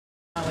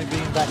Finally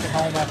being back at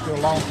home after a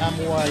long time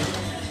away,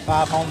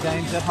 5 home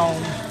games at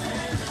home,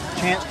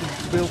 chance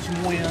to build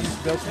some wins,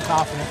 build some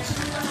confidence,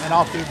 and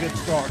off to a good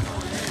start.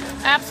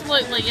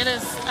 Absolutely, it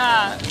is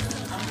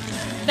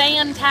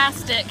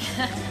fantastic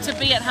to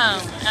be at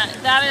home.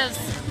 That is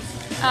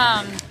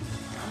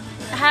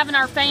having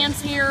our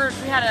fans here.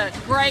 We had a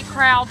great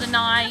crowd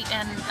tonight,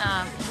 and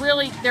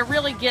they're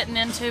really getting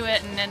into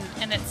it,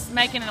 and it's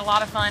making it a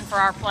lot of fun for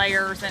our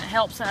players, and it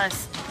helps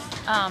us.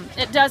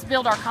 It does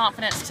build our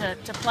confidence to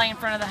play in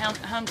front of the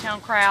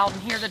hometown crowd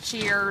and hear the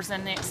cheers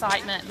and the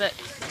excitement, but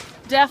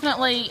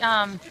definitely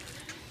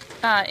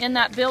in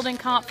that building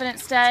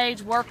confidence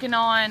stage, working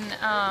on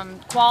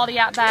quality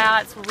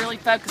at-bats. We're really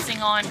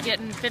focusing on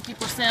getting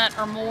 50%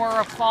 or more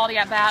of quality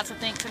at-bats. I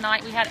think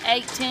tonight we had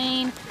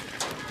 18.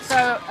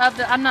 So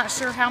I'm not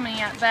sure how many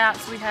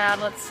at-bats we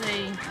had. Let's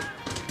see.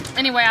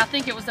 Anyway, I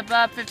think it was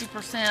above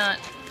 50%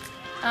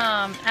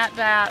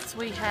 at-bats.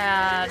 We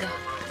had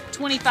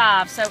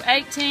 25. So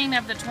 18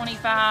 of the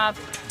 25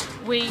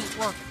 we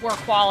were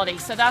quality.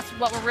 So that's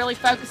what we're really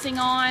focusing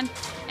on.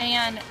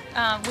 And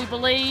we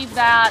believe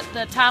that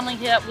the timely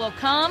hit will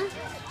come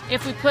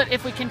if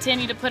we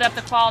continue to put up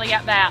the quality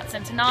at bats.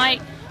 And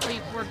tonight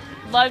we're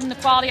loading the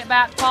quality at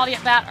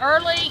bat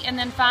early, and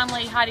then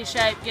finally Heidi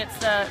Shape gets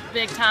the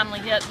big timely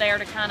hit there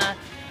to kind of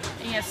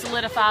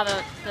solidify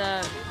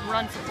the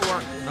run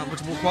support. Not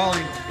much more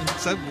quality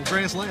in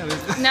Grand Slam, is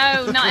it?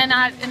 No,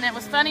 and it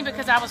was funny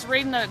because I was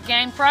reading the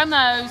game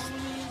promos.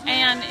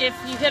 And if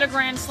you hit a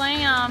Grand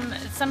Slam,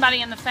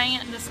 somebody in the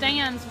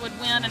stands would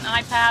win an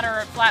iPad or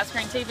a flat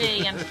screen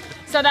TV. And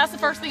so that's the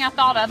first thing I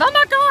thought of. Oh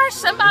my gosh,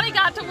 somebody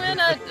got to win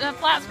a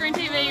flat screen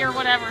TV or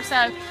whatever. So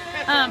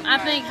I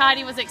think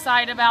Heidi was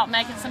excited about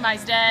making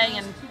somebody's day,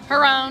 and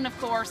her own, of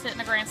course,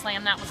 hitting a Grand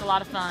Slam. That was a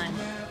lot of fun.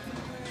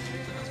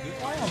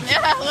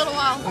 Yeah, a little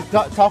while.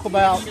 Talk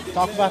about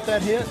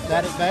that hit,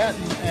 that at bat,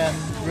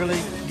 and really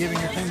giving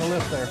your team a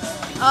lift there.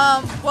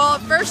 Well,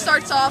 it first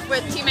starts off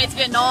with teammates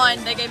getting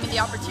on. They gave me the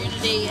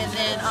opportunity, and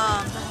then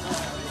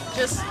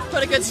just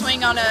put a good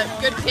swing on a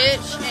good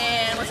pitch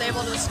and was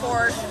able to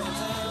score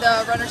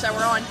the runners that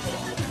were on.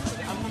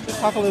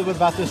 Talk a little bit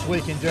about this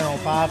week in general.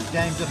 5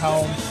 games at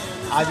home,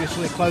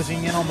 obviously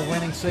closing in on the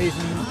winning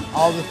season,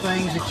 all the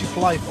things that you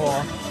play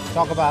for.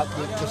 Talk about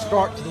the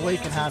start to the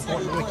week and how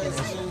important the weekend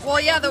is.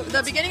 Well, yeah,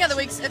 the beginning of the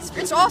week,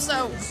 it's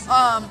also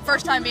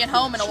first time being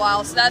home in a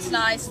while, so that's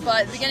nice.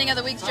 But the beginning of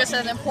the week is just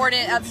as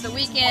important as the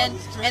weekend,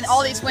 and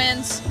all these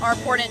wins are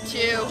important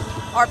to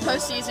our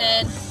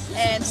postseason.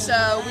 And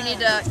so we need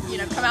to,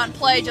 come out and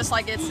play just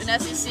like it's an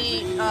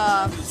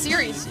SEC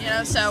series,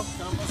 So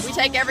we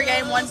take every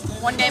game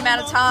one game at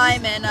a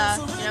time, and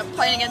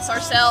playing against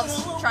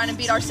ourselves, trying to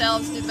beat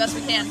ourselves, do the best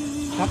we can.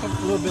 Talk a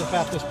little bit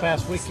about this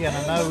past weekend.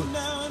 I know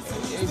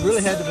it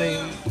really had to be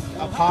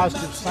a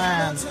positive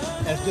sign,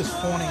 as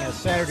disappointing as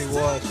Saturday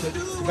was, to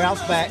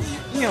bounce back,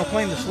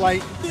 clean the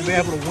slate and be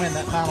able to win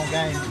that final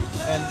game.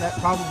 And that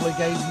probably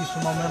gave you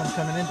some momentum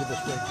coming into this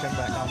week, coming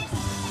back home.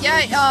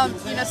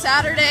 Yeah,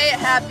 Saturday it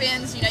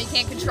happens. You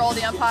can't control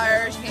the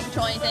umpires, you can't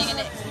control anything,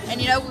 and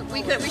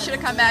we should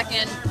have come back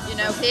and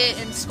hit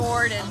and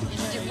scored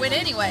and win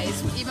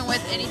anyways, even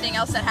with anything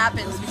else that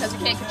happens, because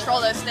we can't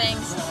control those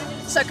things.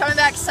 So coming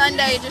back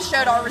Sunday just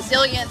showed our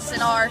resilience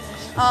and our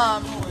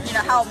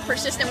how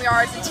persistent we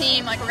are as a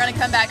team. Like, we're going to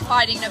come back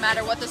fighting no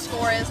matter what the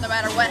score is, no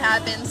matter what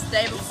happens the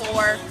day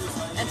before.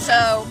 And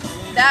so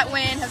that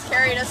win has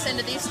carried us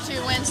into these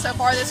 2 wins so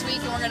far this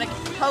week, and we're going to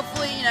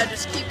hopefully,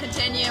 just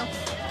continue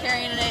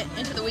carrying it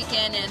into the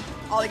weekend and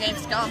all the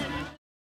games to come.